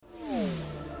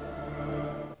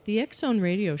The X-Zone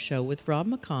Radio Show with Rob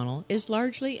McConnell is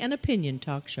largely an opinion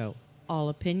talk show. All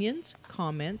opinions,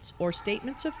 comments, or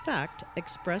statements of fact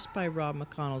expressed by Rob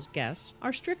McConnell's guests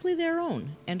are strictly their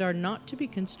own and are not to be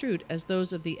construed as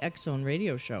those of the X-Zone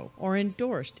Radio Show or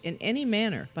endorsed in any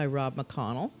manner by Rob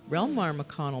McConnell, Relmar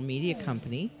McConnell Media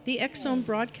Company, the X-Zone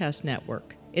Broadcast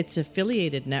Network, its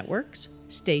affiliated networks,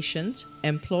 stations,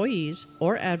 employees,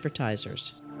 or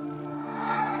advertisers.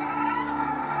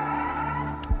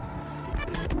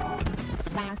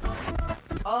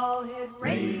 All Hit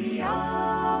Radio.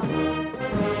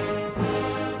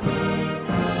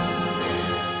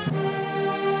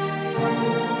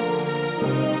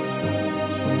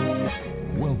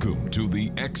 Welcome to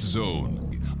the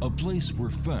X-Zone, a place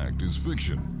where fact is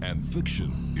fiction and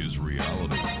fiction is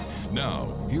reality.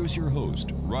 Now, here's your host,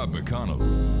 Rob McConnell.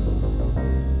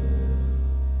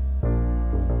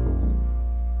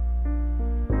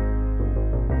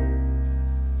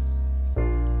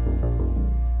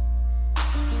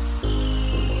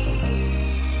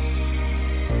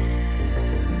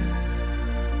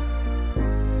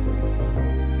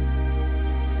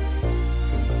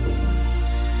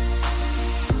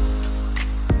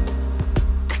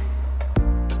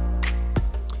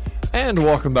 And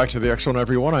welcome back to the X-Zone,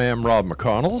 everyone. I am Rob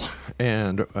McConnell,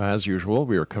 and as usual,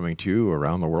 we are coming to you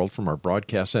around the world from our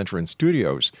broadcast center and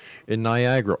studios in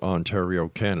Niagara, Ontario,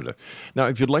 Canada. Now,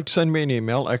 if you'd like to send me an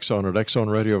email,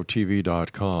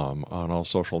 xzone@xzoneradiotv.com, on all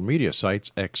social media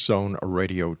sites, X-Zone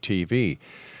Radio TV.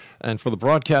 And for the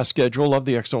broadcast schedule of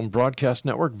the X-Zone Broadcast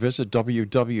Network, visit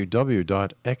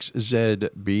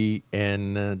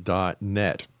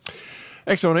www.xzbn.net.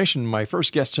 X-Zone, my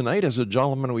first guest tonight is a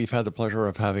gentleman we've had the pleasure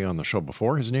of having on the show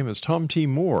before. His name is Tom T.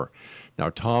 Moore. Now,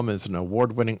 Tom is an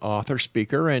award-winning author,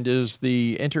 speaker, and is in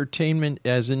the entertainment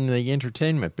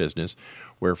business,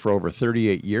 where for over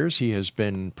 38 years he has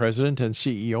been president and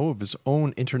CEO of his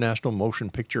own international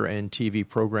motion picture and TV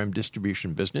program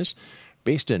distribution business,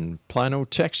 based in Plano,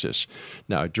 Texas.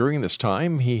 Now, during this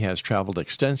time, he has traveled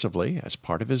extensively as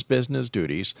part of his business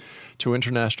duties to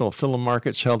international film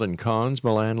markets held in Cannes,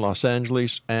 Milan, Los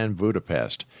Angeles, and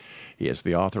Budapest. He is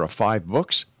the author of 5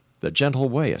 books: The Gentle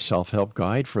Way, a self-help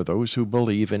guide for those who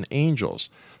believe in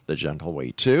angels; The Gentle Way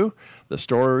 2, The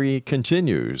Story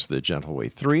Continues; The Gentle Way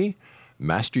 3,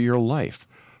 Master Your Life;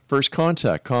 First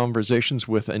Contact, Conversations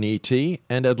with an E.T.,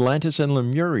 and Atlantis and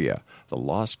Lemuria, The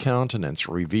Lost Countenance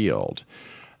Revealed.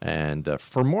 And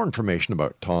for more information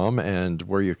about Tom and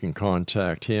where you can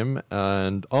contact him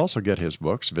and also get his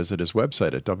books, visit his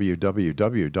website at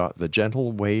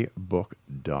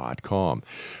www.thegentleWayBook.com.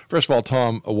 First of all,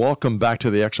 Tom, welcome back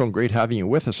to the X-Zone. Great having you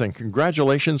with us, and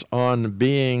congratulations on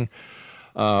winning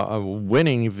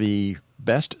the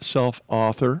Best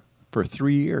Self-Author for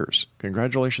 3 years.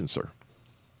 Congratulations, sir.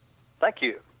 Thank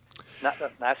you.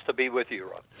 Nice to be with you,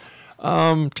 Rob.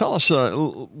 Tell us,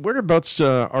 whereabouts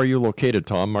are you located,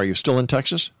 Tom? Are you still in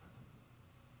Texas?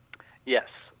 Yes,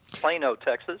 Plano,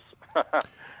 Texas.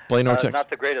 Plano, Texas.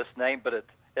 Not the greatest name, but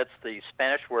it's the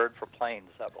Spanish word for plains,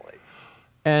 I believe.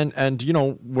 And you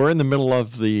know, we're in the middle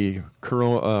of the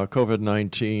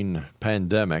COVID-19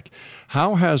 pandemic.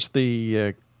 How has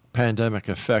the pandemic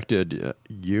affected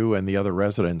you and the other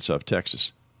residents of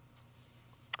Texas?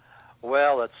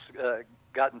 Well, it's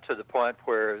gotten to the point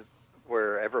where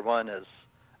everyone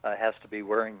has to be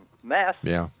wearing masks.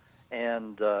 Yeah.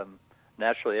 And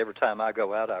naturally, every time I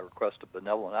go out, I request a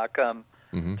benevolent outcome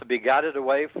to be guided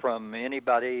away from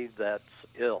anybody that's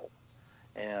ill.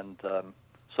 And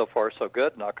so far, so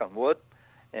good, knock on wood.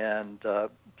 And so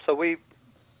we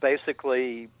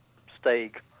basically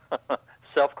stay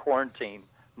self-quarantine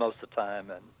most of the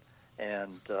time,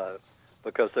 and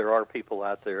because there are people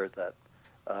out there that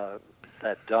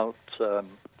don't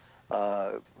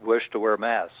wish to wear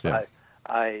masks. Yeah.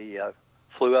 I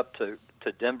flew up to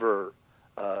Denver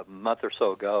a month or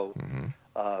so ago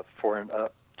for a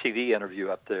TV interview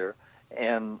up there,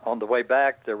 and on the way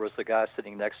back there was a guy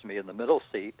sitting next to me in the middle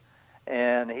seat,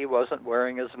 and he wasn't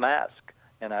wearing his mask.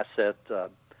 And I said,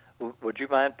 would you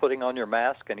mind putting on your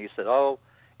mask? And he said, oh,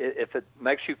 if it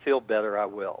makes you feel better, I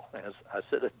will. And I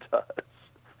said, it does.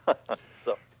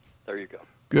 So there you go.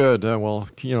 Good. Well,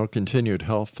 continued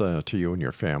health to you and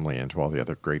your family and to all the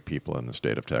other great people in the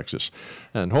state of Texas.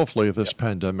 And hopefully this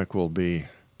pandemic will be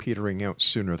petering out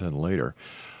sooner than later.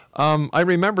 I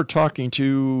remember talking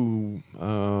to,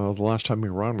 the last time we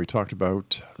were on, we talked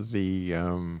about the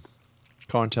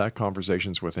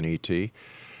Conversations with an E.T.,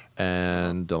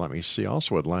 and let me see,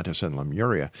 also Atlantis and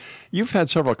Lemuria. You've had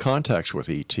several contacts with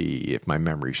E.T., if my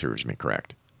memory serves me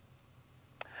correct.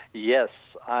 Yes,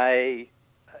 I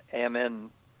am in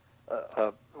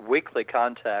weekly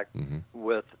contact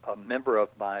with a member of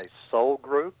my soul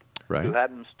group who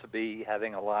happens to be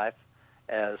having a life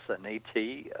as an ET.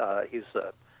 He's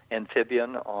an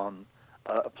amphibian on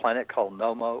a planet called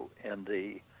Nomo in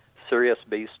the Sirius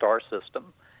B star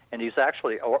system, and he's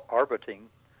actually orbiting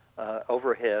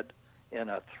overhead in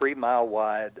a 3-mile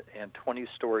wide and 20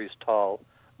 stories tall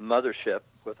mothership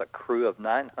with a crew of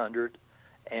 900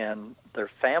 and their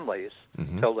families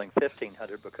totaling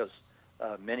 1,500, because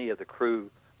many of the crew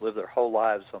live their whole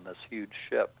lives on this huge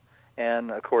ship.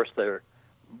 And, of course,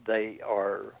 they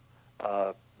are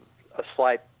a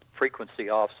slight frequency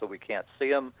off, so we can't see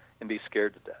them and be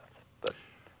scared to death.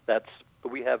 But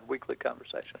we have weekly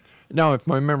conversations. Now, if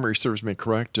my memory serves me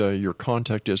correct, your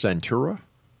contact is Antura?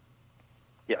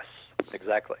 Yes,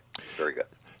 exactly. Very good.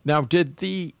 Now, did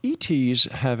the ETs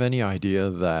have any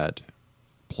idea that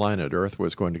planet Earth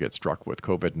was going to get struck with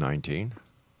COVID-19?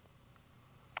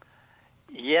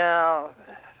 Yeah,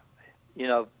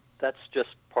 that's just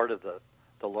part of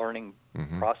the learning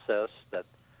process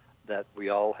that we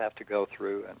all have to go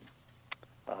through, and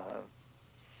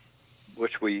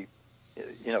which we,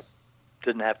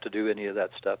 didn't have to do any of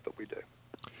that stuff, but we do.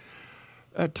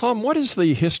 Tom, what is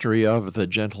the history of The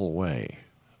Gentle Way,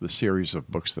 the series of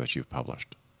books that you've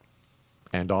published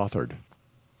and authored?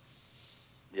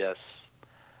 Yes.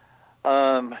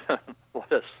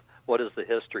 What is the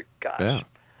history? Gosh. Yeah.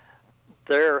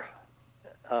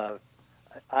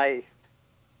 I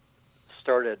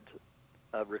started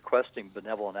requesting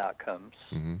benevolent outcomes,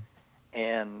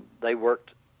 and they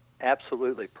worked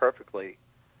absolutely perfectly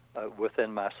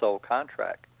within my soul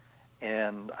contract.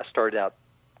 And I started out,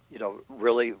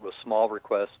 really with small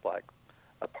requests like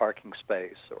a parking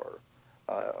space or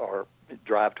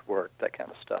drive to work, that kind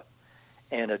of stuff,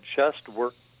 and it just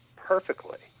worked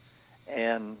perfectly.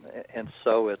 And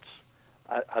so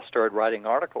I started writing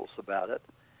articles about it,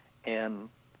 and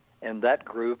that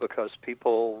grew because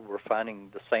people were finding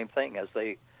the same thing as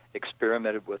they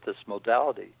experimented with this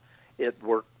modality. It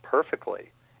worked perfectly,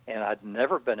 and I'd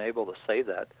never been able to say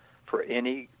that for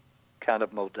any kind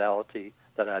of modality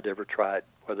that I'd ever tried,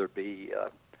 whether it be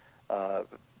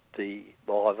the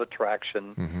law of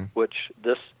attraction, which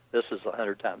this is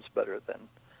 100 times better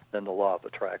than the law of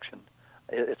attraction.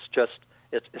 It's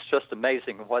just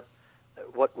amazing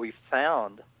what we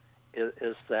found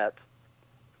is that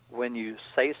when you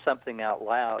say something out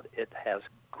loud, it has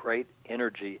great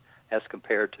energy as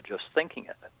compared to just thinking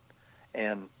of it,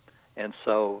 and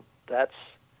so that's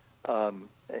and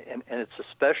it's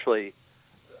especially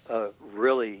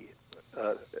really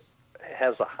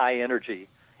has a high energy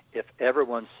if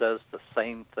everyone says the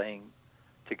same thing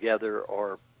together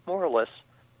or more or less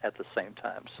at the same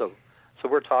time. So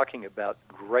we're talking about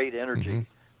great energy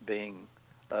being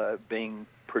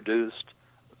produced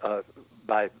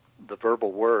by the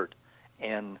verbal word,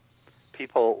 and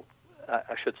people,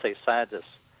 I should say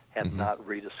scientists, have not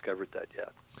rediscovered that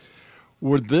yet.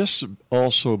 Would this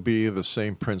also be the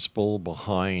same principle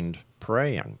behind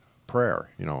prayer?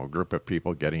 A group of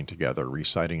people getting together,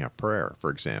 reciting a prayer, for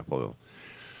example.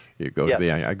 I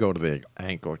go to the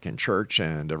Anglican Church,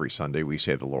 and every Sunday we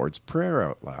say the Lord's Prayer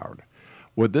out loud.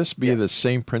 Would this be the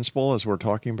same principle as we're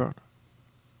talking about?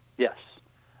 Yes.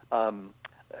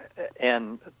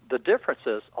 And the difference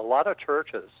is a lot of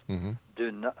churches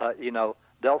do not,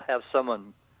 they'll have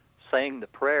someone saying the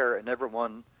prayer and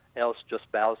everyone else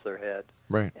just bows their head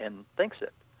and thinks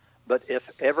it. But if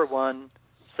everyone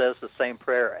says the same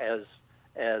prayer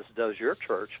as does your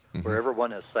church, where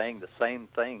everyone is saying the same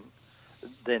thing,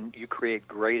 then you create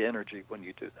great energy when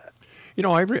you do that.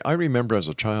 I remember as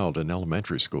a child in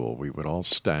elementary school, we would all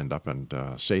stand up and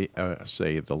say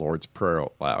the Lord's Prayer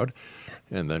out loud,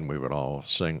 and then we would all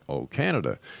sing "O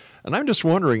Canada." And I'm just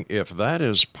wondering if that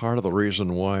is part of the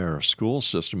reason why our school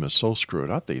system is so screwed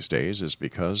up these days, is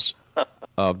because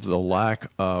of the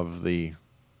lack of the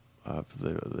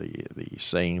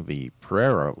saying the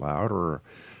prayer out loud, or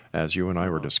as you and I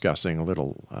were discussing a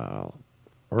little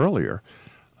earlier.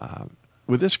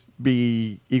 Would this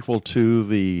be equal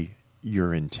to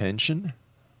your intention?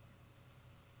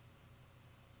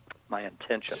 My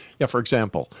intention. Yeah. For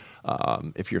example,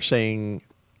 if you're saying,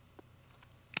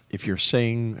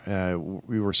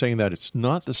 we were saying that it's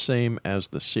not the same as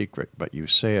The Secret, but you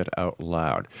say it out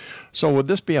loud. So would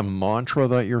this be a mantra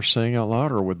that you're saying out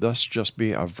loud, or would this just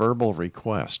be a verbal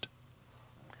request?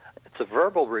 It's a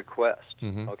verbal request.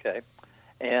 Okay,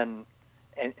 and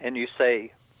you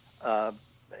say.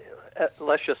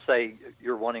 Let's just say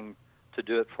you're wanting to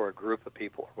do it for a group of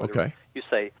people. Okay. You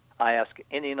say, I ask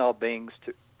any and all beings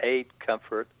to aid,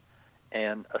 comfort,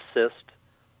 and assist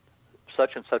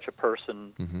such and such a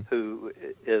person who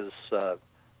is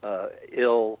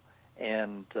ill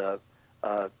and to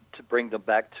bring them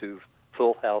back to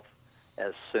full health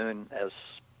as soon as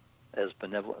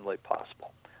benevolently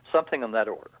possible. Something in that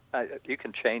order. You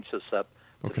can change this up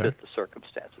to fit the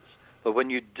circumstances. But when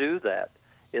you do that,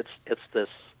 it's this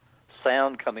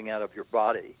sound coming out of your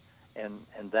body, and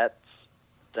that's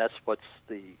what's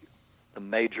the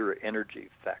major energy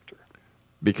factor.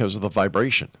 Because of the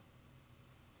vibration.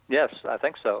 Yes, I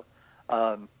think so.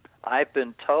 I've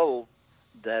been told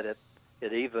that it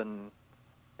even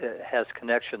has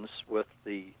connections with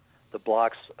the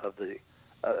blocks of the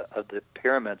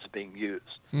pyramids being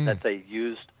used. That they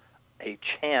used a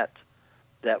chant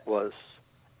that was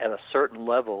at a certain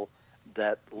level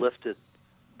that lifted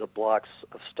the blocks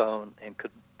of stone and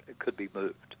could be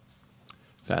moved.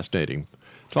 Fascinating.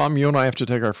 Tom, you and I have to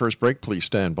take our first break. Please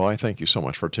stand by. Thank you so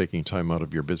much for taking time out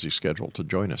of your busy schedule to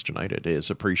join us tonight. It is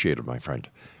appreciated, my friend.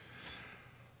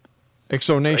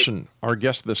 Exonation, our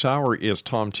guest this hour is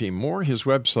Tom T. Moore. His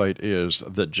website is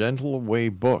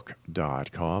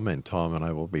thegentlewaybook.com, and Tom and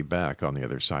I will be back on the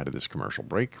other side of this commercial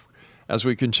break as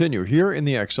we continue here in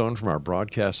the X Zone from our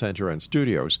broadcast center and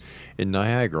studios in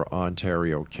Niagara,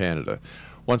 Ontario, Canada.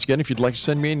 Once again, if you'd like to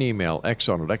send me an email,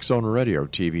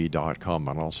 xzone@xzoneradiotv.com,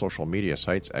 on all social media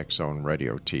sites, X Zone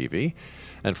Radio TV.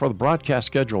 And for the broadcast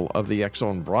schedule of the X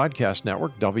Zone Broadcast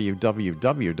Network,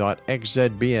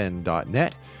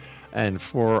 www.xzbn.net. And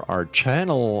for our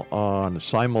channel on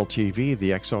Simul TV,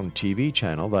 the X Zone TV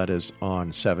channel, that is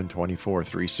on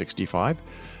 7/24/365,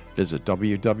 visit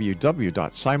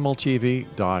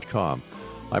www.simultv.com.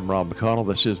 I'm Rob McConnell.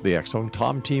 This is the X Zone.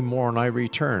 Tom T. Moore and I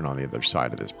return on the other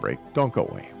side of this break. Don't go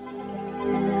away.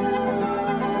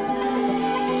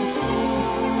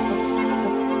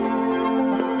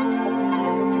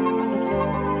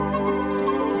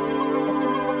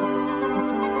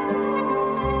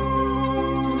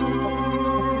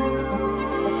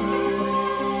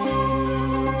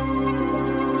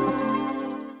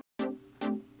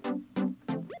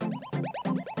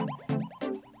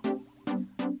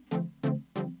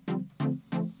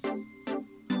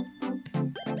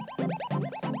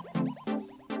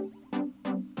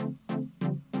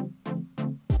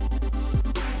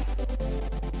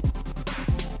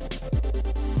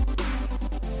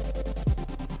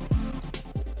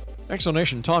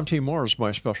 Exonation, Tom T. Moore is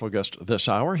my special guest this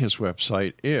hour. His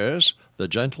website is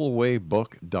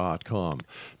thegentlewaybook.com.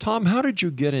 Tom, how did you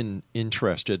get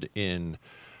interested in,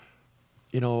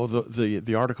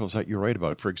 the articles that you write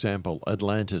about? For example,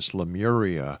 Atlantis,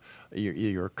 Lemuria,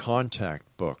 your contact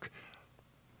book.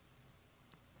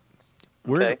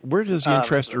 Where does the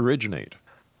interest originate?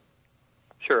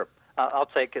 Sure. I'll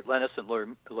take Atlantis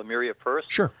and Lemuria first.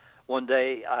 Sure. One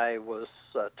day I was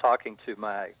talking to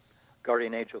my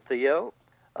guardian angel Theo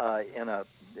in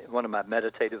one of my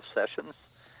meditative sessions,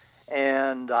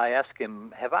 and I asked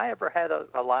him, "Have I ever had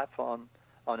a life on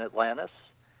Atlantis?"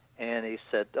 And he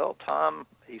said, "Oh, Tom,"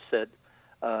 he said,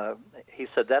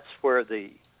 "that's where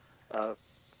the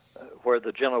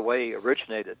Gentle Way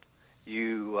originated.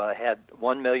 You had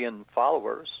 1 million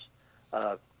followers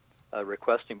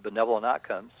requesting benevolent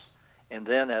outcomes, and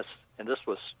then and this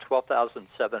was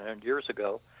 12,700 years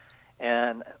ago,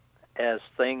 and as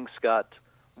things got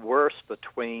worse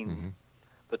between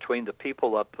the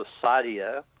people of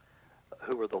Poseidia,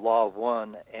 who were the Law of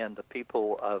One, and the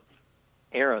people of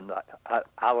Aaron, the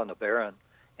island of Aaron,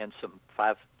 and some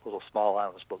 5 little small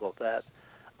islands below that,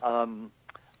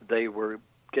 they were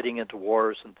getting into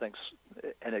wars and things,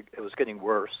 and it was getting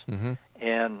worse.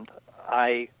 And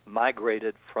I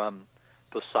migrated from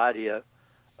Poseidia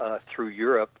through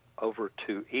Europe over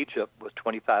to Egypt with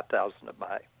 25,000 of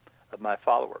my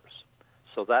followers.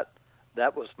 So that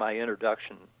was my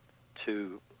introduction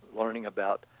to learning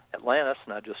about Atlantis,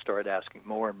 and I just started asking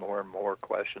more and more and more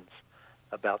questions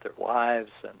about their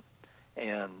lives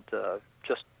and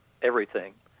just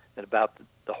everything, and about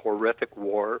the horrific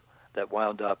war that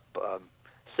wound up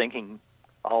sinking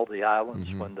all the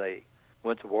islands when they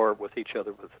went to war with each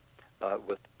other with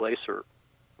laser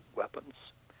weapons.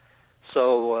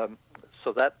 So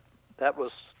that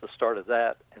was the start of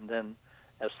that, and then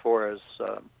as far as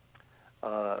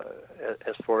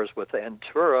with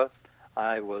Antura,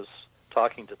 I was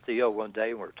talking to Theo one day,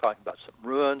 and we were talking about some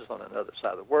ruins on another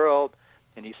side of the world,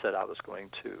 and he said I was going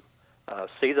to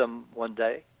see them one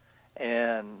day,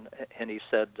 and he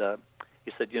said an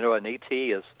ET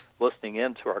is listening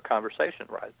in to our conversation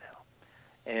right now,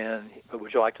 and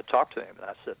would you like to talk to him? And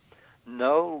I said,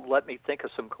 no, let me think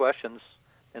of some questions.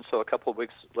 And so a couple of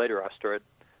weeks later, I started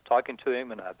talking to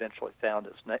him, and I eventually found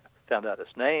out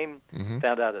his name,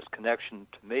 found out his connection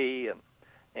to me,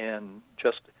 and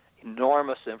just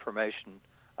enormous information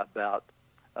about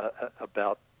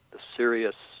the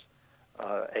serious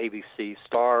ABC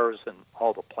stars and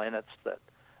all the planets that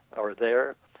are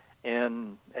there,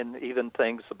 and even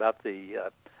things about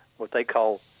the what they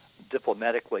call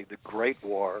diplomatically the Great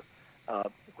War,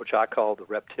 which I call the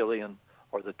Reptilian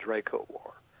or the Draco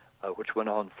War, which went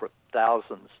on for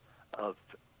thousands of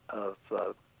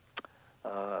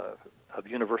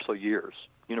universal years.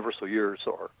 Universal years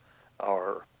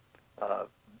are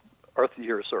Earth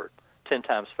years are 10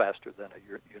 times faster than a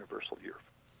universal year.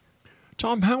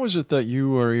 Tom, how is it that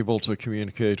you are able to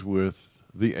communicate with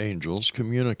the angels,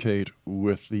 communicate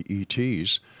with the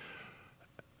ETs,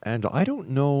 and I don't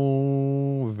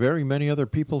know very many other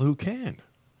people who can?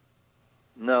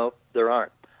 No, there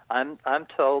aren't. I'm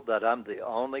told that I'm the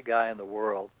only guy in the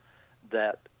world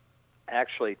that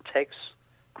actually takes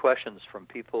questions from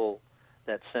people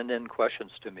that send in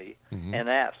questions to me and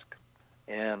ask.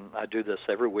 And I do this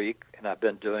every week, and I've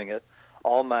been doing it.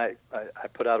 I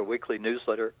put out a weekly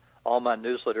newsletter. All my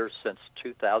newsletters since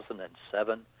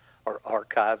 2007 are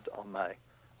archived on my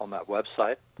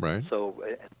website. Right. So,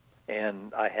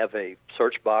 and I have a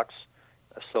search box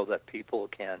so that people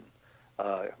can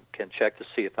check to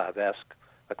see if I've asked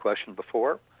a question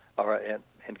before,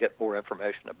 and get more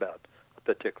information about a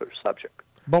particular subject.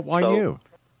 But why you?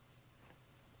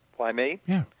 Why me?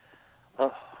 Yeah.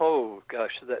 Oh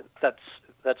gosh,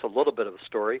 that's a little bit of a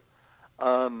story.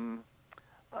 I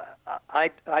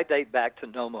date back to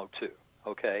Nomo too.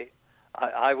 Okay,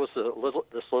 I was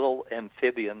this little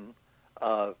amphibian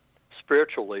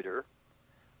spiritual leader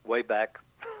way back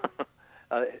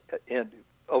in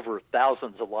over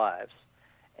thousands of lives,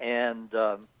 and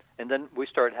then we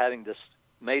started having this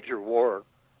major war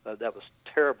that was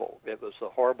terrible. It was a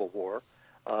horrible war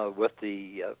with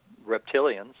the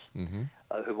reptilians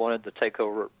who wanted to take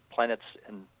over planets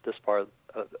in this part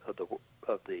of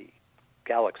the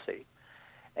galaxy.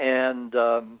 And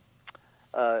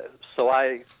so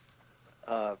I,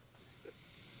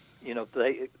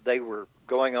 they were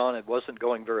going on. It wasn't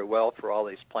going very well for all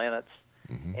these planets.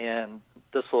 And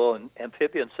this little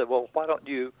amphibian said, "Well, why don't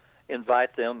you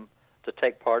invite them to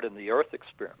take part in the Earth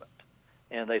experiment?"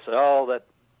 And they said, "Oh,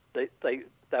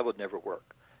 that would never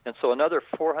work." And so another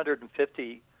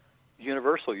 450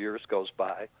 universal years goes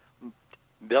by,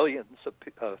 billions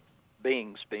of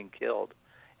beings being killed.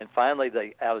 And finally,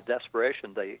 out of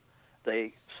desperation,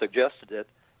 they suggested it,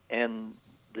 and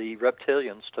the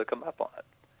reptilians took them up on it.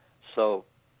 So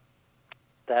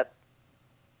that,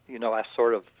 I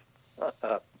sort of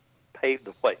paved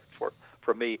the way for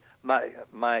me.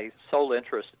 My sole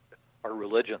interest are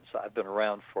religions. I've been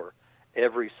around for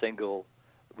every single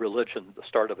religion, the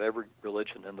start of every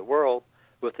religion in the world,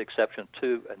 with the exception of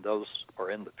two, and those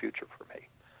are in the future for me: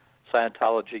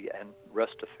 Scientology and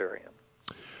Rastafarian.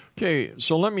 Okay,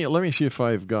 so let me see if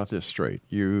I've got this straight.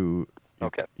 You're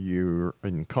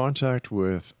in contact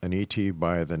with an ET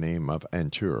by the name of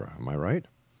Antura, am I right?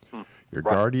 Your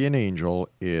guardian angel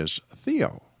is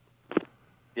Theo.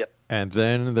 Yep. And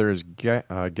then there's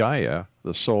Gaia,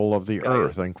 the soul of the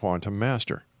Earth, and Quantum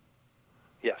Master.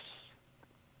 Yes.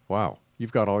 Wow,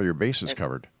 you've got all your bases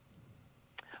covered.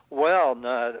 Well,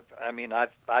 no, I mean,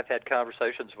 I've had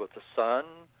conversations with the sun,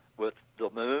 with the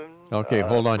moon. Okay,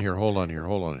 hold on here.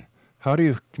 How do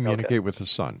you communicate with the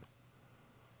sun?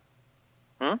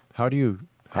 How do you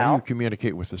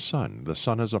communicate with the sun? The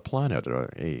sun is a planet,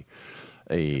 an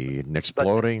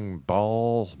exploding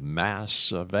ball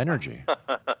mass of energy.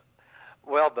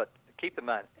 Well, but keep in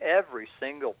mind, every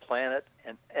single planet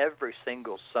and every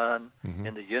single sun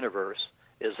in the universe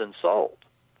is ensouled.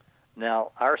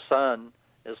 Now, our sun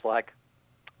is like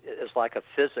a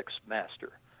physics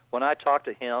master. When I talk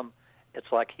to him,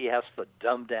 it's like he has to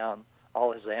dumb down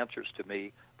all his answers to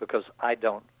me because I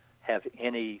don't have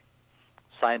any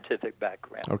scientific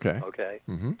background. Okay.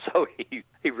 So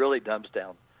he really dumbs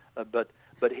down. But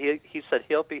he said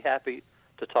he'll be happy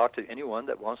to talk to anyone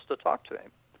that wants to talk to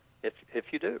him,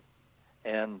 if you do.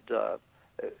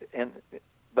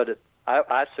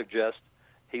 I suggest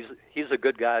he's a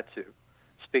good guy to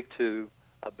speak to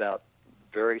about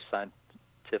very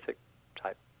scientific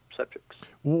type subjects.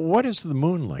 What is the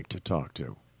moon like to talk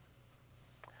to?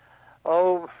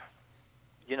 Oh,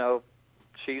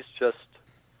 she's just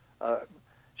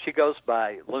she goes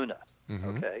by Luna,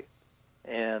 okay,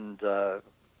 and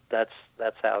that's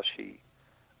how she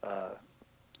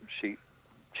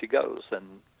goes,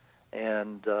 and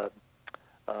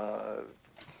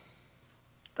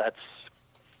that's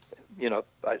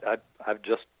I've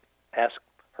just asked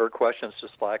her questions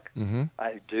just like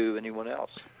I do anyone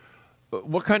else.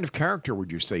 What kind of character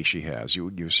would you say she has?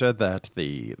 You said that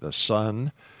the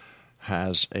sun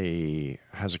has a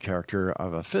character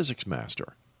of a physics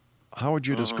master. How would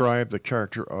you describe the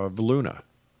character of Luna?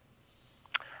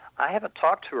 I haven't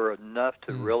talked to her enough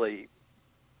to really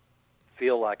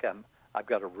feel like I've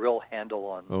got a real handle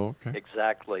on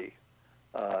exactly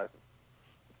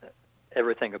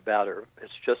everything about her.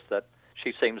 It's just that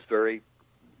she seems very,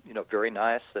 very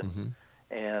nice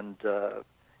and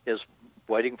is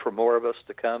waiting for more of us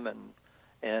to come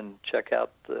and check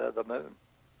out the moon.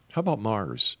 How about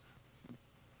Mars?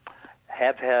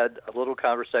 Have had a little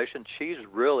conversation. She's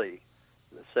really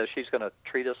says she's going to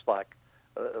treat us like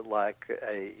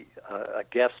a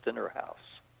guest in her house.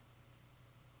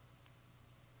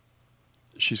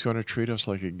 She's going to treat us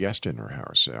like a guest in her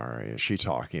house. Is she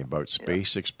talking about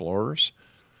space explorers?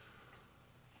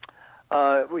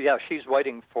 Yeah, she's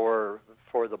waiting for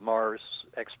the Mars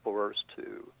explorers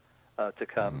to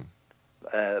come,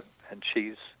 and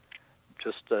she's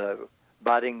just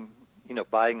biding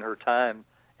her time.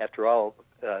 After all,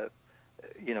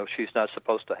 she's not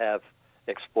supposed to have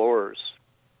explorers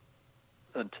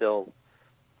until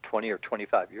 20 or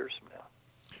 25 years from now.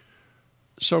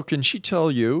 So can she tell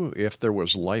you if there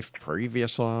was life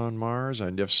previous on Mars,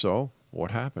 and if so,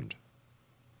 what happened?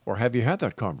 Or have you had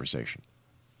that conversation?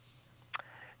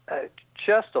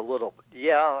 Just a little,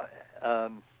 yeah.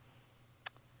 I'd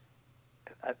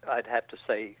have to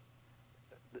say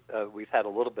we've had a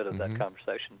little bit of that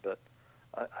conversation, but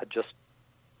I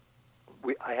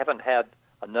haven't had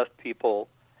enough people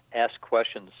ask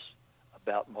questions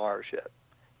about Mars yet.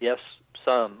 Yes,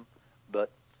 some,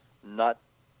 but not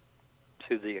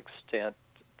to the extent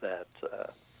that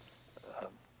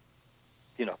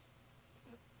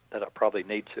that I probably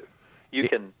need to. You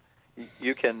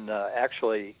can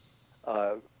actually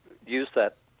use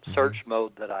that search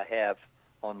mode that I have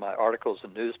on my articles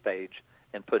and news page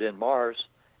and put in Mars,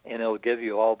 and it'll give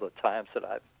you all the times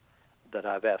that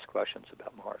I've asked questions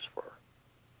about Mars for her.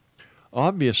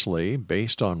 Obviously,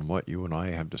 based on what you and I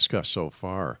have discussed so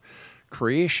far,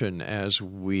 creation, as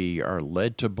we are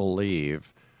led to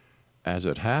believe as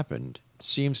it happened,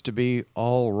 seems to be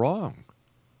all wrong.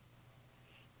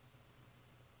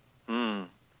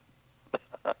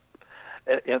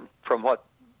 And from what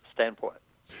standpoint?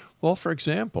 Well, for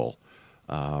example,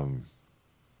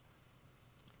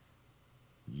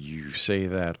 you say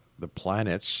that the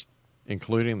planets,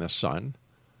 including the sun,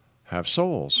 have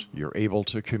souls. You're able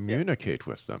to communicate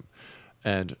with them.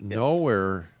 And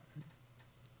nowhere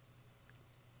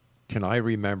can I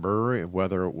remember,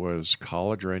 whether it was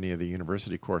college or any of the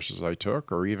university courses I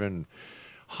took, or even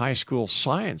high school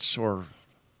science or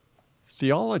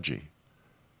theology,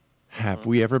 have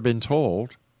we ever been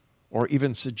told or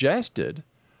even suggested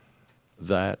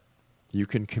that you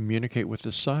can communicate with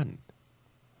the sun,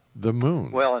 the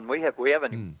moon? Well, and we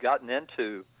haven't gotten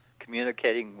into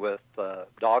communicating with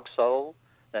dog soul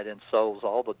that ensouls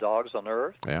all the dogs on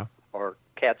Earth. Yeah. Or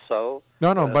cat soul.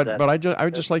 No, but I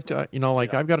would just like to,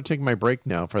 I've got to take my break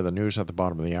now for the news at the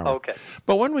bottom of the hour. Okay.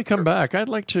 But when we come back, I'd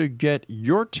like to get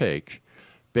your take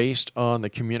based on the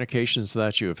communications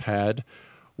that you've had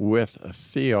with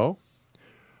Theo,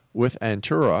 with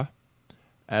Antura,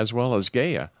 as well as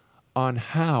Gaia, on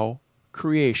how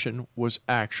creation was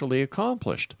actually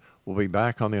accomplished. We'll be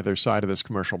back on the other side of this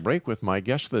commercial break with my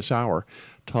guest this hour,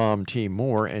 Tom T.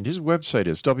 Moore, and his website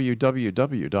is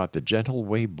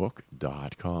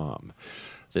www.thegentleWayBook.com.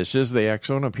 This is the X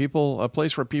Zone, a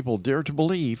place where people dare to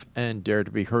believe and dare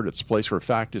to be heard. It's a place where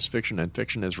fact is fiction and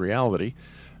fiction is reality.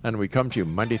 And we come to you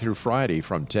Monday through Friday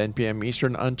from 10 p.m.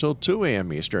 Eastern until 2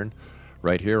 a.m. Eastern,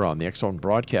 right here on the X Zone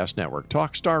Broadcast Network,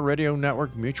 Talkstar Radio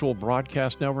Network, Mutual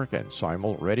Broadcast Network, and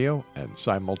Simul Radio and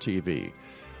Simul TV.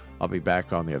 I'll be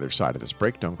back on the other side of this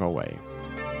break. Don't go away.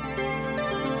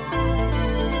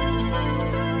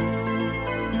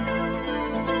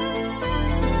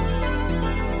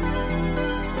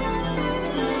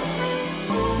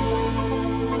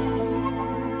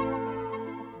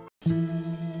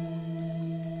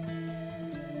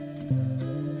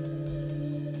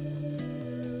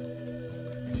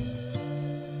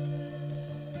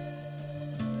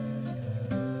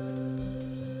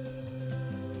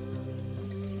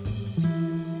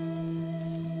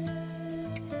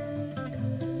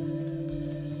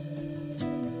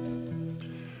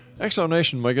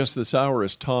 Exonation, my guest this hour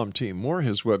is Tom T. Moore.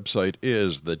 His website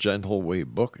is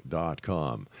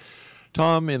thegentleWayBook.com.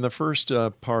 Tom, in the first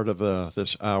part of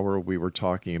this hour, we were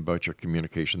talking about your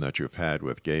communication that you've had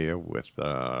with Gaia, with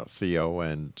Theo,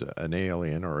 and an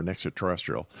alien or an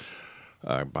extraterrestrial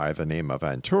by the name of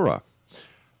Antura.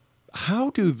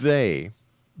 How do they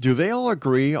all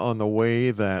agree on the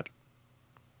way that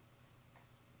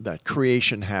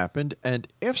creation happened? And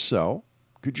if so,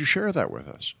 could you share that with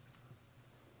us?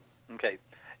 Okay.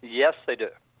 Yes, they do.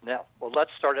 Now, well,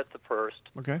 let's start at the first.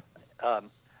 Okay.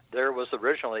 there was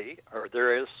originally, or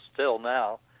there is still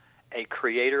now, a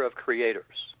creator of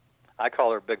creators. I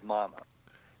call her Big Mama.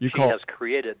 She has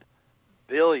created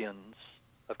billions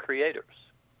of creators.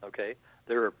 Okay,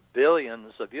 there are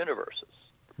billions of universes.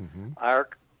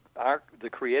 The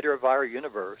creator of our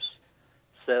universe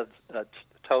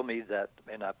told me that,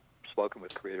 and I've spoken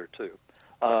with Creator too.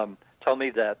 Told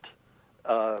me that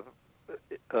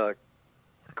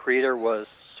Creator was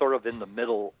sort of in the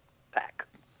middle pack,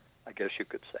 I guess you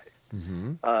could say.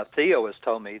 Theo has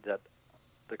told me that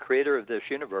the creator of this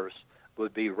universe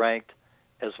would be ranked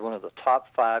as one of the top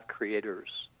 5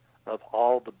 creators of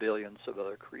all the billions of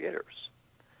other creators.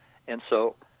 And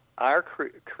so our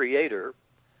creator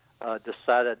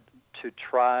decided to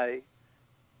try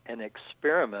an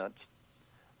experiment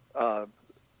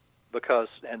because,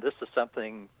 and this is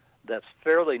something that's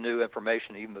fairly new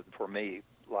information even for me,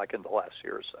 like in the last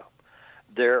year or so,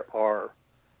 there are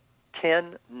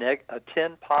 10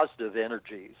 positive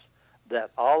energies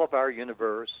that all of our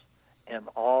universe and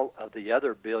all of the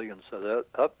other billions of the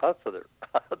other,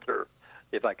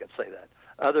 if I can say that,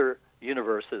 other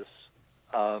universes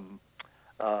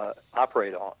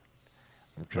operate on.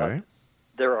 Okay.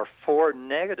 There are 4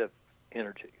 negative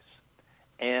energies,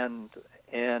 and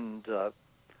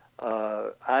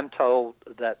I'm told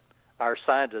that our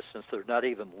scientists, since they're not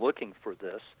even looking for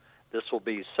this will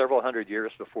be several hundred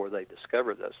years before they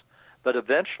discover this. But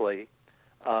eventually,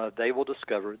 they will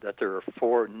discover that there are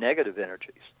 4 negative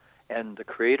energies. And the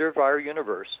creator of our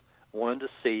universe wanted to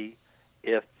see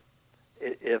if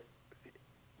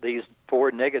these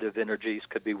 4 negative energies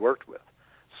could be worked with.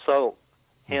 So,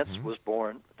 hence was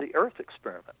born the Earth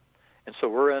experiment. And so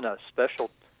we're in a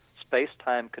special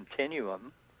space-time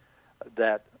continuum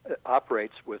that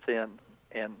operates within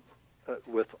and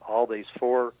with all these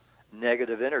 4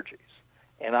 negative energies.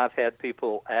 And I've had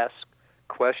people ask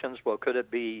questions, well, could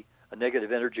it be a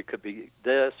negative energy, could be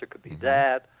this, or could be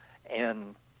that,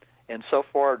 and so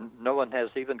far no one has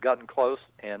even gotten close,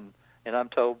 and I'm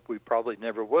told we probably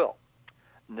never will.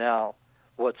 Now,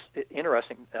 what's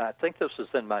interesting, and I think this is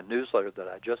in my newsletter that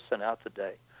I just sent out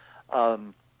today,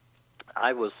 someone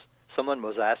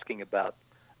was asking about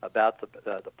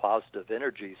the positive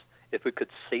energies, if we could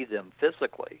see them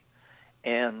physically,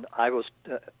 and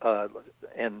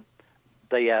and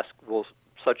they asked, well,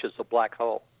 such as a black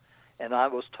hole, and I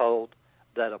was told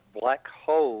that a black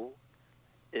hole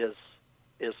is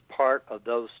part of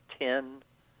those 10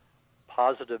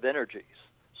 positive energies.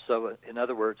 So, in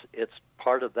other words, it's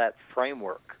part of that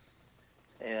framework,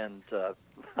 and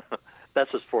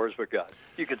that's as far as we got.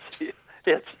 You can see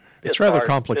it's rather hard.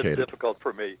 complicated. It's difficult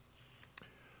for me.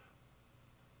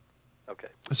 Okay.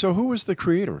 So who is the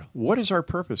creator? What is our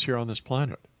purpose here on this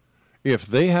planet? If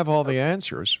they have all the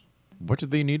answers, what do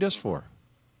they need us for?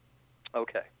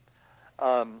 Okay.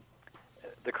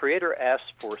 The creator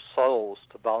asked for souls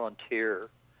to volunteer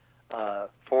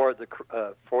for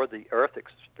the Earth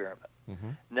experiment.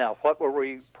 Now, what were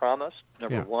we promised?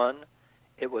 Number one,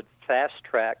 it would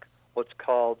fast-track what's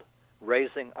called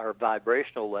raising our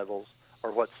vibrational levels,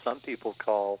 or what some people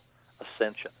call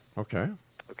ascension. Okay.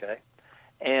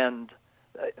 And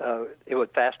it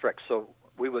would fast-track, so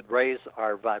we would raise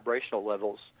our vibrational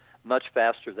levels much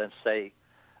faster than, say,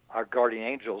 our guardian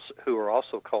angels, who are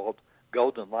also called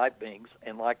golden light beings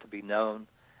and like to be known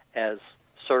as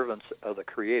servants of the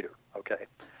Creator.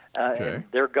 And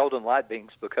they're golden light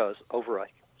beings because over a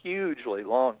hugely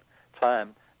long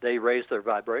time, they raise their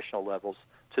vibrational levels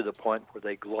to the point where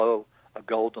they glow a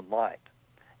golden light.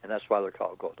 And that's why they're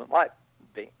called golden light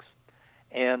beings.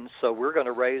 And so we're going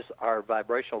to raise our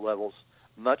vibrational levels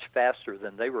much faster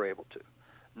than they were able to.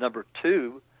 Number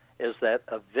 2 is that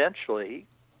eventually,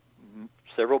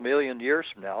 several million years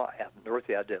from now, I have no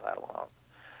idea how long,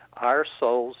 our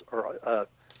souls are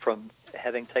from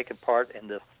having taken part in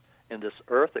this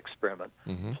Earth experiment,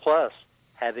 plus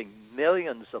having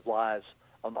millions of lives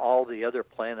on all the other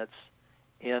planets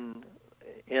in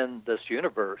this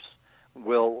universe,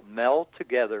 will meld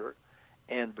together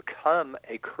and become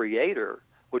a creator,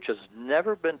 which has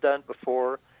never been done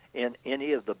before in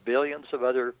any of the billions of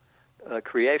other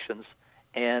creations,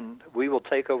 and we will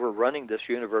take over running this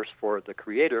universe for the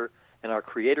Creator, and our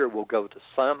Creator will go to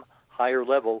some higher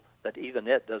level that even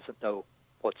it doesn't know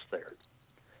what's there.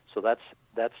 So that's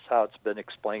how it's been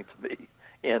explained to me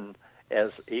in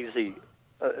as easy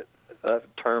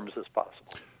terms as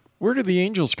possible. Where do the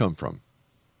angels come from?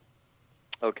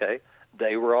 Okay,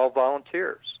 they were all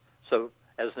volunteers. So,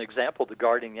 as an example, the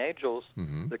guardian angels,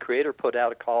 the Creator put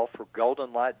out a call for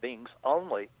golden light beings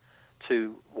only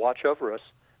to watch over us,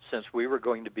 since we were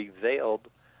going to be veiled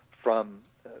from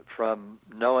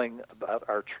knowing about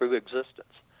our true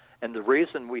existence. And the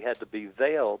reason we had to be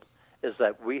veiled is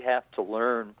that we have to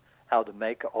learn how to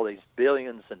make all these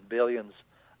billions and billions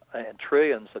and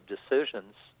trillions of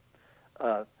decisions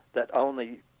that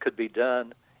only could be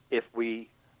done if we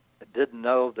didn't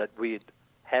know that we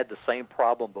had the same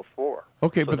problem before.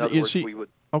 Okay, so but in other words, we would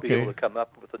be able to come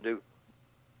up with a new...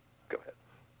 Go ahead.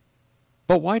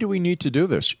 But why do we need to do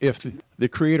this if the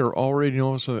Creator already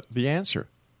knows the answer?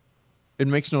 It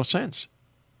makes no sense.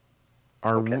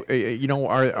 Are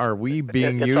we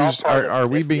being used? Are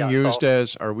we being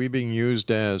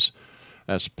used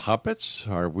as puppets?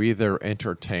 Are we their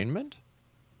entertainment?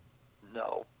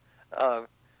 No,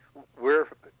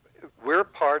 we're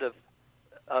part of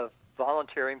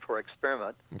volunteering for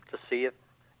experiment to see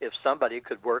if somebody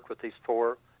could work with these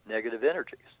 4 negative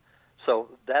energies. So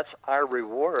that's our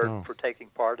reward for taking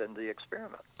part in the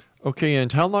experiment. Okay,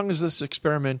 and how long has this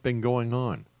experiment been going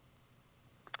on?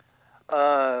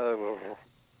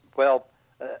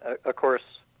 Of course,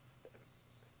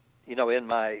 in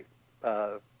my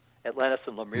Atlantis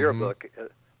and Lemuria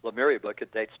book,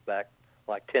 it dates back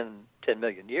like 10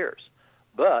 million years.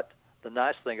 But the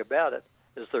nice thing about it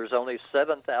is there's only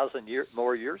 7,000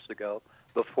 more years to go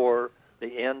before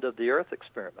the end of the Earth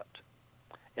experiment.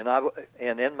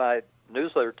 And in my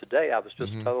newsletter today, I was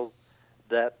just told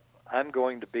that I'm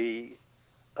going to be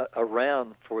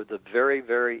around for the very,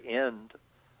 very end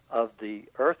of the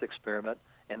Earth experiment,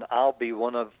 and I'll be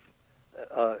one of,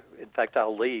 in fact,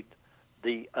 I'll lead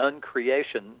the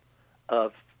uncreation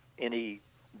of any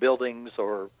buildings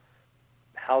or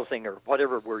housing or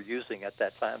whatever we're using at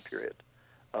that time period.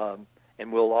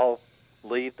 And we'll all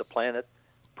leave the planet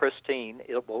pristine.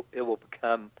 It will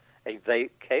become a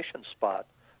vacation spot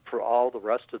for all the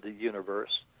rest of the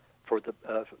universe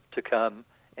to come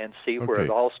and see where it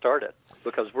all started.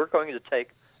 Because we're going to take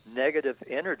negative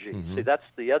energy. See, that's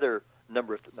the other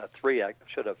number 3 I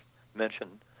should have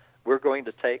mentioned. We're going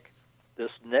to take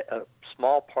this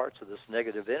small parts of this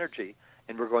negative energy,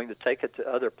 and we're going to take it to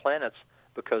other planets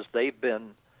because they've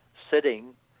been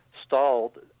sitting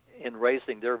stalled in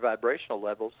raising their vibrational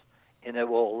levels, and it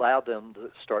will allow them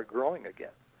to start growing again.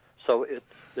 So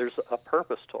there's a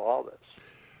purpose to all this.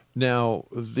 Now,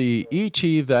 the ET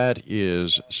that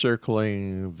is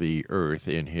circling the Earth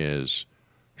in his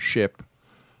ship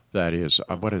that is,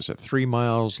 3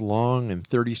 miles long and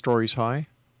 30 stories high?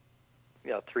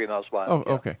 Yeah, 3 miles wide. Oh,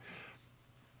 yeah. Okay.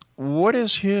 What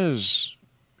is his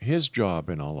job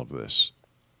in all of this?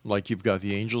 Like, you've got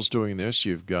the angels doing this,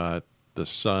 you've got the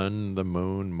sun, the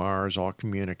moon, Mars all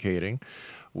communicating.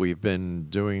 We've been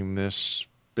doing this,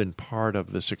 been part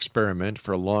of this experiment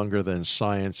for longer than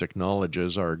science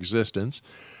acknowledges our existence.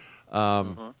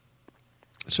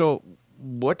 So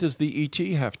what does the ET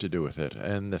have to do with it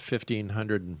and the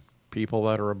 1,500 people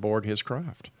that are aboard his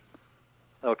craft?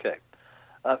 Okay.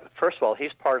 First of all,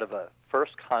 he's part of a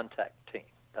first contact team.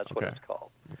 That's what it's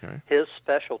called. Okay. His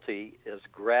specialty is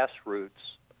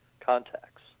grassroots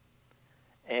contacts.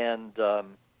 And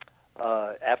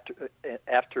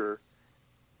after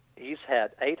he's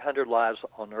had 800 lives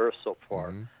on Earth so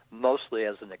far, mostly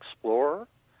as an explorer,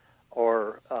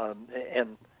 or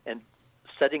and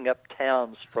setting up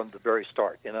towns from the very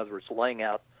start. In other words, laying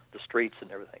out the streets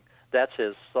and everything. That's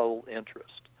his sole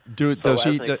interest. Does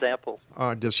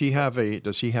he have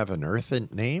an Earth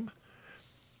name?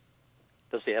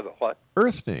 Does he have a what?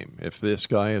 Earth name. If this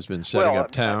guy has been setting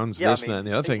up towns, that, and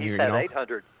the other thing, he's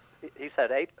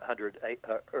had 800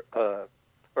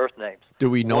 Earth names. Do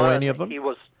we know any of them? He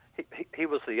was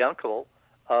the uncle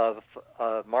of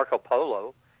Marco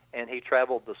Polo, and he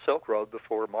traveled the Silk Road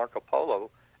before Marco Polo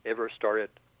ever started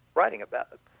writing about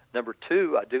it. Number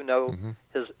 2, I do know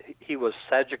he was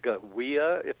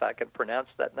Sacagawea, if I can pronounce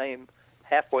that name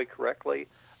halfway correctly,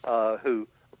 who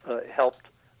helped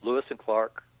Lewis and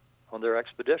Clark on their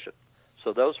expedition.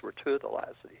 So those were 2 of the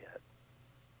lives that he had.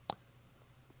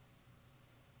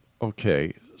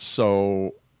 Okay,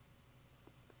 so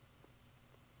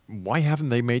why haven't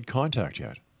they made contact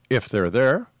yet? If they're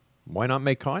there, why not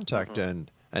make contact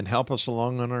and help us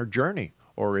along on our journey?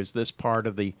 Or is this part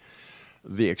of the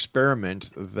experiment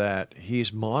that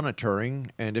he's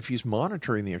monitoring? And if he's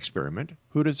monitoring the experiment,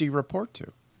 who does he report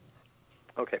to?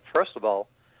 Okay, first of all,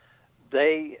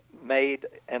 they made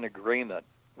an agreement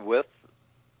with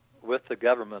the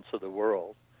governments of the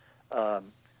world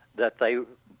that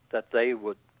they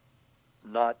would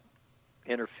not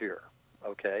interfere.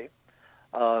 Okay.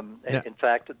 In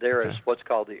fact, there is what's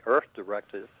called the Earth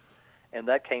Directive, and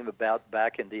that came about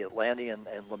back in the Atlantean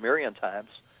and Lemurian times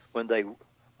when they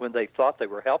thought they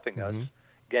were helping us,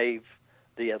 gave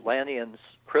the Atlanteans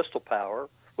crystal power,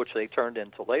 which they turned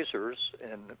into lasers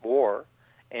in war,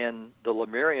 and the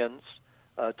Lemurians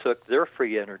took their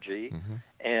free energy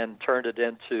and turned it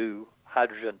into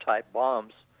hydrogen-type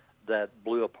bombs that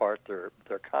blew apart their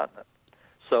continent.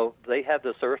 So they have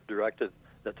this Earth directive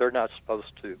that they're not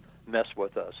supposed to mess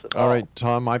with us at all. All right,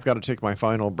 Tom, I've got to take my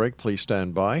final break. Please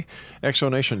stand by.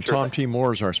 Exonation, Sure. Tom T.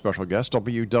 Moore is our special guest,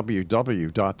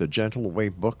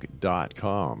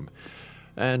 www.thegentleawaybook.com.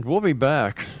 And we'll be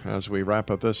back as we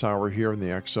wrap up this hour here in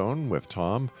the X Zone with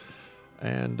Tom.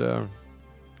 And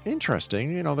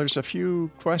interesting, there's a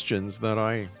few questions that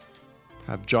I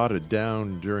have jotted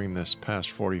down during this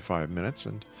past 45 minutes,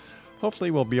 and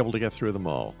hopefully we'll be able to get through them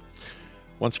all.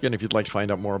 Once again, if you'd like to find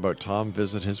out more about Tom,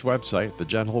 visit his website,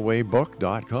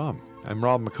 thegentleawaybook.com. I'm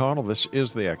Rob McConnell. This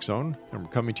is the X Zone, and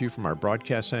we're coming to you from our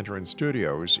broadcast center and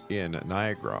studios in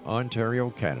Niagara, Ontario,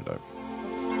 Canada.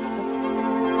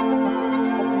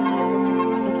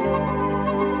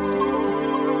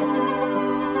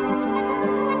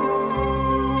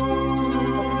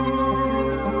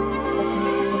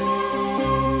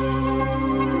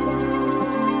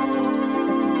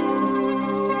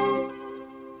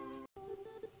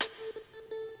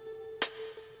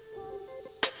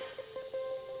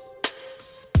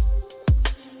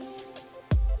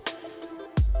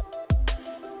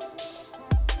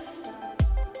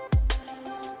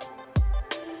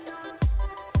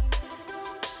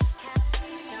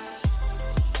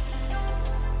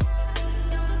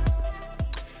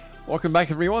 Welcome back,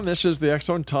 everyone. This is the X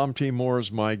Zone. Tom T. Moore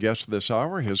is my guest this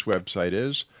hour. His website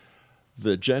is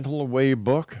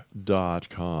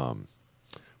thegentleawaybook.com.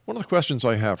 One of the questions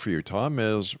I have for you, Tom,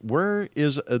 is where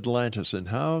is Atlantis, and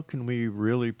how can we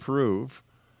really prove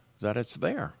that it's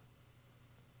there?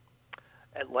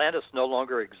 Atlantis no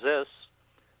longer exists.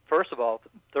 First of all,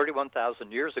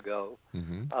 31,000 years ago,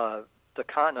 the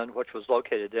continent, which was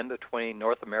located in between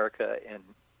North America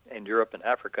and Europe and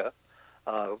Africa,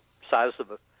 size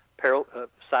of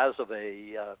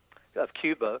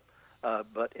Cuba,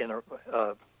 but in a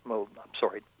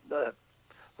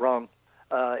wrong.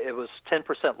 It was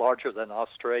 10% larger than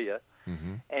Australia,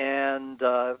 and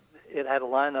it had a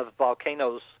line of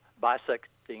volcanoes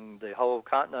bisecting the whole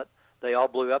continent. They all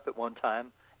blew up at one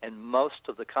time, and most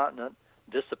of the continent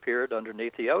disappeared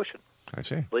underneath the ocean. I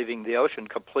see. Leaving the ocean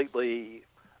completely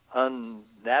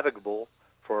unnavigable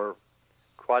for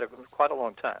quite a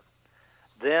long time.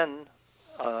 Then,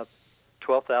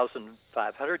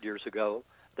 12,500 years ago,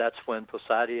 that's when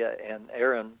Poseidon and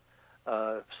Aaron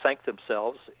sank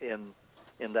themselves in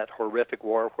that horrific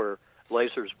war where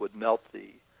lasers would melt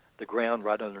the ground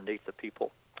right underneath the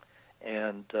people.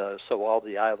 And so all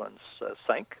the islands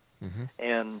sank,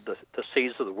 and the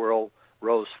seas of the world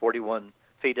rose 41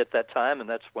 feet at that time, and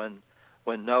that's when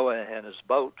Noah and his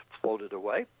boat floated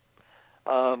away.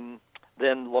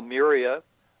 Then Lemuria,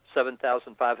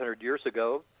 7,500 years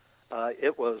ago,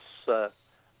 it was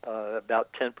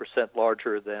about 10%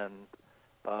 larger than,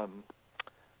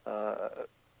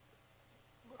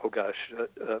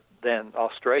 than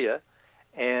Australia,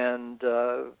 and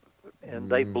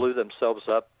they blew themselves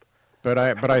up. But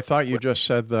I thought you just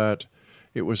said that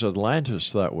it was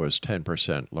Atlantis that was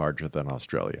 10% larger than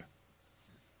Australia.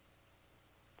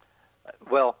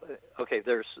 Well, okay,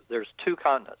 there's two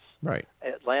continents. Right.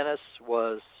 Atlantis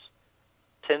was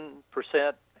 10%,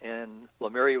 and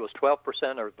Lemuria was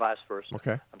 12%, or vice versa.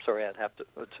 Okay. I'm sorry, I'd have to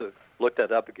look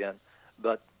that up again.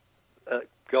 But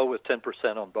go with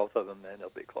 10% on both of them, and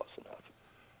it'll be close enough.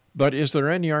 But is there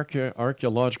any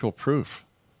archaeological proof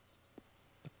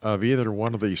of either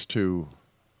one of these two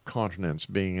continents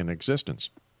being in existence?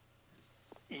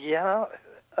 Yeah,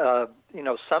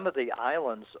 some of the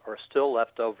islands are still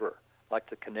left over, like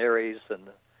the Canaries and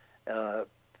a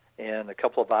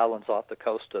couple of islands off the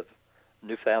coast of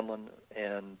Newfoundland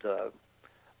and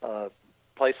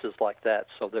places like that.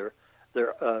 So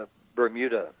they're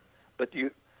Bermuda, but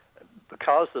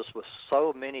because this was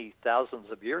so many thousands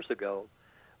of years ago,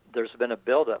 there's been a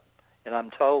buildup, and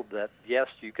I'm told that yes,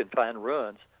 you can find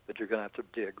ruins, but you're going to have to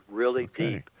dig really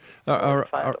deep. All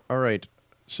right.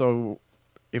 So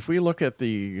if we look at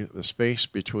the space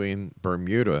between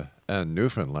Bermuda and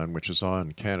Newfoundland, which is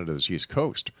on Canada's east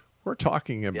coast, we're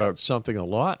talking about something a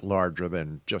lot larger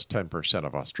than just 10%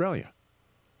 of Australia.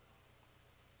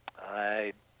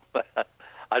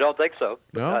 I don't think so.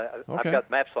 No? Okay. I've got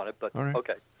maps on it, but right.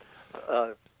 Okay.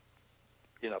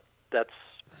 That's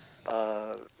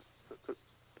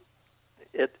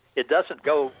it doesn't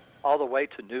go all the way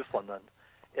to Newfoundland.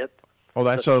 Is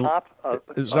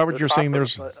that what you're saying?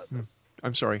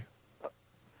 I'm sorry.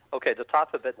 Okay, the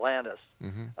top of Atlantis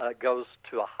goes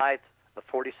to a height of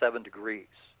 47 degrees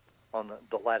on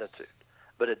the latitude,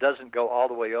 but it doesn't go all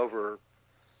the way over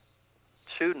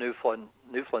to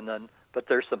Newfoundland. But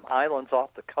there's some islands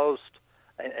off the coast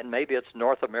and maybe it's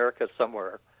North America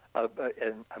somewhere.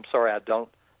 And I'm sorry, I don't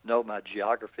know my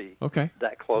geography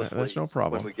that closely. That's no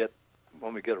problem.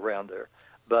 When we get around there,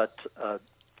 but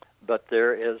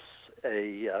there is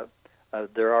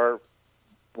there are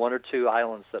one or two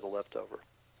islands that are left over.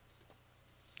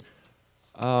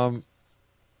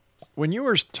 When you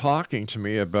were talking to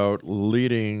me about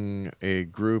leading a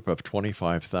group of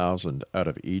 25,000 out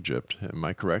of Egypt, am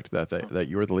I correct that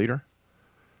you were the leader?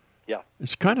 Yeah.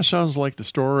 It kind of sounds like the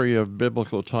story of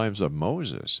biblical times of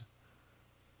Moses.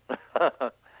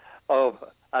 Oh,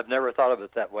 I've never thought of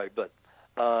it that way, but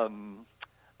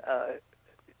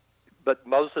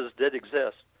Moses did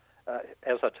exist.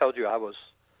 As I told you,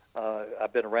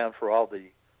 I've been around for all the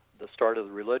start of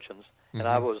the religions, and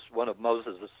I was one of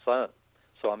Moses' sons.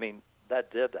 So, I mean,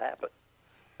 that did happen.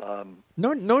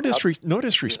 No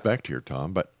disrespect here,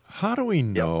 Tom, but how do we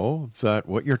know that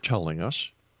what you're telling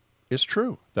us is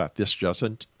true? That this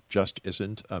just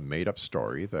isn't a made-up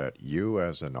story that you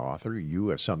as an author,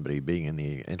 you as somebody being in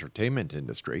the entertainment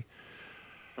industry,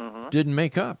 didn't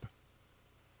make up?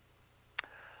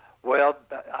 Well,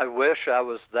 I wish I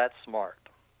was that smart,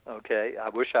 okay? I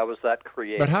wish I was that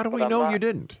creative. But how do we know you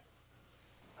didn't?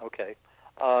 Okay.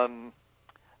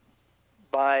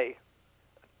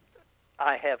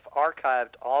 I have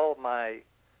archived all of my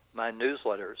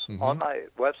newsletters on my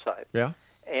website. Yeah.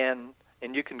 And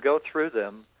you can go through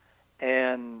them,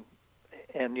 and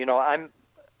you know, I'm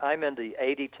in the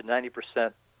 80 to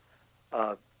 90%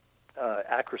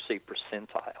 accuracy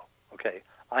percentile. Okay,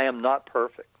 I am not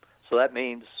perfect, so that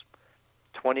means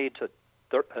 20 to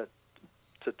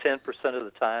 10% of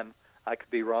the time I could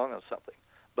be wrong on something.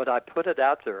 But I put it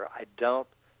out there. I don't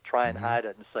try and hide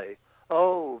it and say,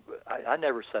 "Oh, I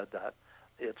never said that."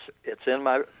 It's in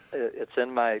my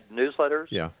newsletters.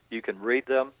 Yeah. You can read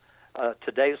them.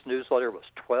 Today's newsletter was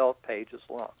 12 pages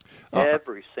long.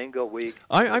 Every single week.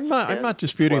 I'm not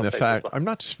disputing the fact. I'm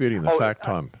not disputing the fact,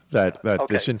 Tom, that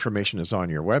this information is on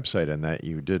your website and that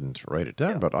you didn't write it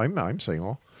down. Yeah. But I'm saying,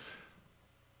 well,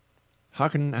 how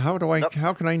can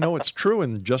I know it's true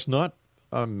and just not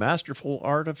a masterful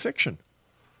art of fiction?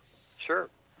 Sure.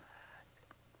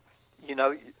 You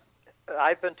know,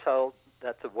 I've been told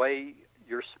that the way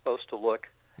you're supposed to look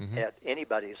at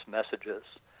anybody's messages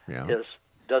is,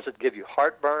 does it give you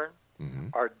heartburn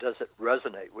or does it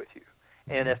resonate with you?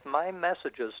 And if my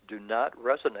messages do not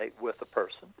resonate with a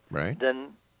person,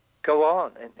 then go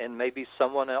on, and maybe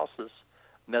someone else's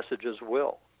messages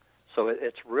will. So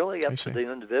it's really up to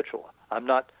the individual. I'm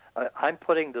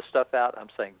putting the stuff out. I'm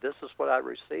saying, this is what I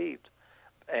received.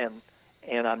 And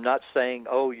I'm not saying,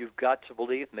 oh, you've got to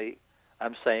believe me.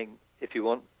 I'm saying, if you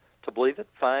want to believe it,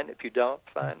 fine. If you don't,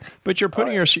 fine. But you're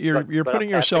putting you're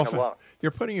putting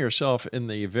yourself in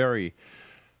the very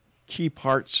key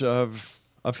parts of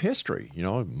history. You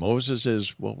know, Moses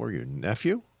is, what were you,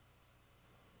 nephew?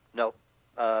 No,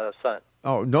 son.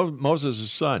 Oh no,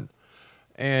 Moses' son.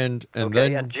 And okay,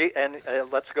 then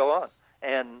let's go on.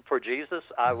 And for Jesus,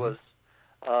 I was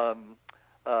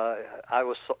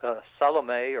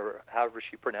Salome, or however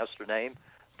she pronounced her name,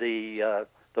 the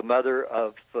mother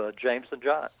of James and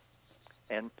John,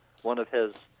 and one of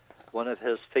his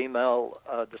female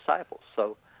disciples.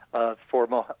 So for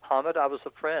Muhammad, I was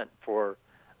a friend. For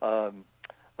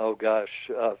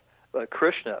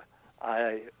Krishna,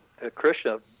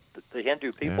 Krishna, the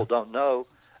Hindu people don't know,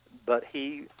 but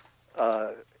he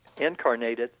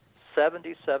incarnated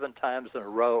 77 times in a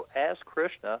row as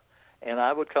Krishna, and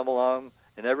I would come along,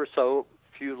 and ever so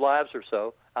few lives or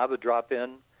so, I would drop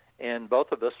in, and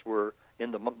both of us were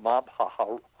in the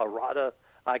Mahabharata,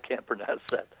 I can't pronounce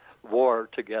that, war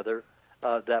together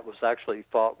that was actually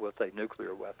fought with a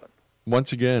nuclear weapon.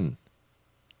 Once again,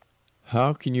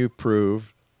 how can you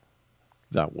prove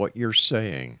that what you're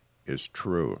saying is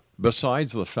true?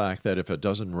 Besides the fact that if it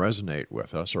doesn't resonate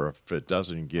with us or if it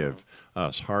doesn't give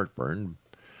us heartburn,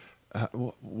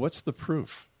 what's the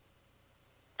proof?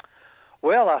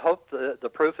 Well, I hope the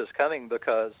proof is coming,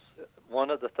 because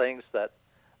one of the things that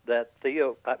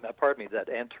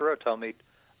Antura told me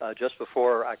just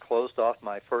before I closed off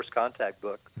my first contact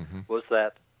book was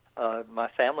that my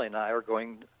family and I are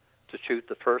going to shoot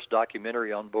the first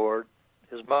documentary on board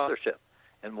his mothership.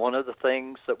 And one of the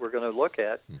things that we're going to look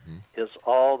at is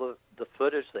all the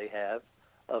footage they have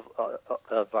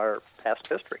of our past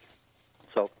history.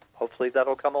 So hopefully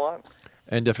that'll come along.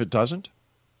 And if it doesn't?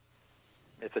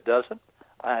 If it doesn't,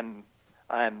 I'm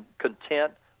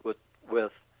content with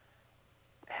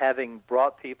having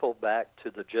brought people back to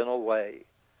the gentle way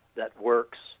that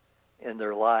works in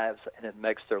their lives, and it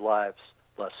makes their lives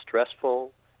less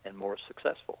stressful and more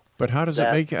successful. But how does it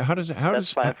make?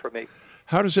 That's fine for me.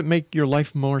 How does it make your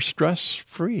life more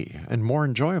stress-free and more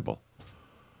enjoyable?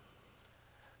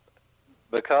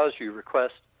 Because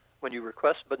when you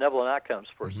request benevolent outcomes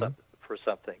for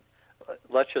something,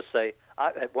 let's just say,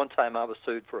 at one time I was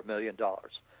sued for $1 million.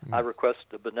 I requested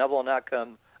a benevolent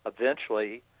outcome.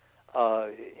 Eventually,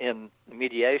 in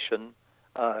mediation,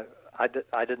 I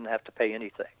didn't have to pay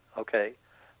anything. Okay,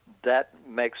 that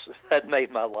made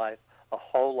my life a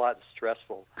whole lot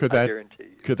stressful. I guarantee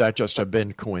you. Could that just have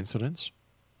been coincidence?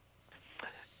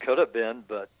 Could have been,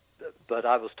 but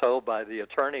I was told by the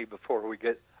attorney before we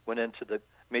went into the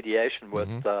mediation with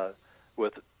a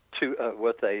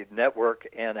network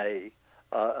and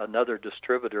another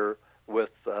distributor with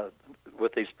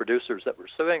these producers that were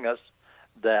suing us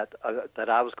that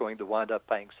I was going to wind up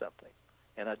paying something,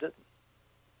 and I didn't.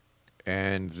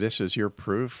 And this is your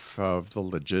proof of the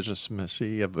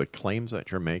legitimacy of the claims that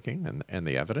you're making and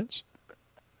the evidence?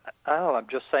 Oh, I'm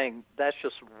just saying that's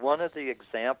just one of the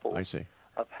examples. I see.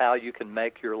 Of how you can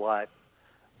make your life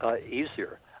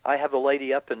easier. I have a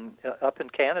lady up in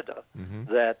Canada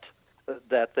that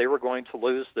they were going to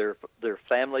lose their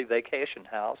family vacation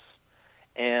house,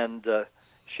 and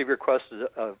she requested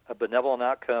a benevolent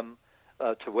outcome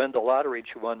to win the lottery.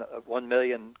 She won $1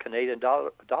 million Canadian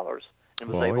dollars and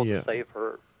was able to save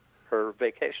her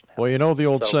vacation house. Well, you know the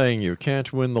old saying, you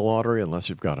can't win the lottery unless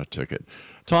you've got a ticket.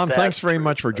 Tom, thanks very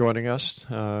much for joining us.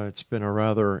 It's been a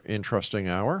rather interesting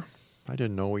hour. I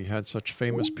didn't know we had such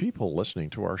famous people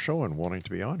listening to our show and wanting to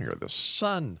be on here. The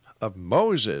son of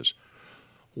Moses.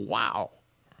 Wow.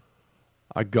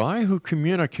 A guy who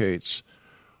communicates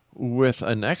with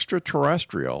an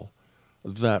extraterrestrial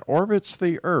that orbits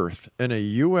the Earth in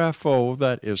a UFO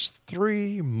that is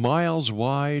 3 miles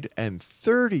wide and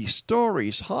 30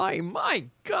 stories high. My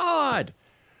God!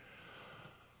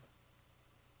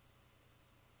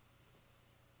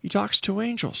 He talks to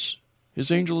angels. His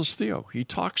angel is Theo. He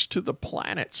talks to the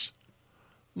planets.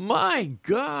 My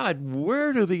God,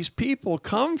 where do these people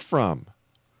come from?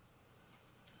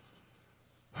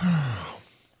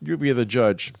 You be the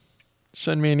judge.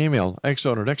 Send me an email,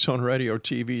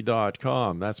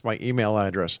 xzone@xzoneradiotv.com. That's my email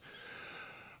address.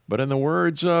 But in the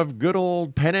words of good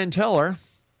old Penn and Teller,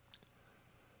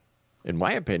 in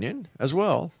my opinion as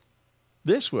well,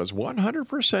 this was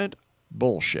 100%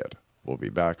 bullshit. We'll be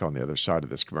back on the other side of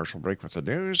this commercial break with the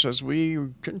news as we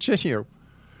continue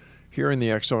here in the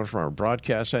X Zone from our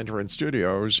broadcast center and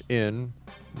studios in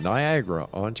Niagara,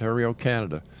 Ontario,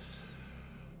 Canada.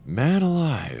 Man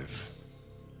alive.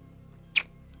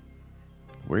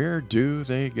 Where do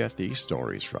they get these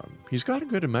stories from? He's got a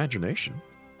good imagination.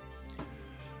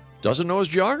 Doesn't know his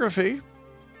geography.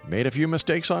 Made a few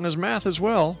mistakes on his math as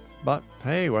well. But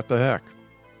hey, what the heck?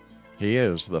 He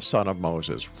is the son of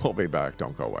Moses. We'll be back.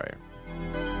 Don't go away.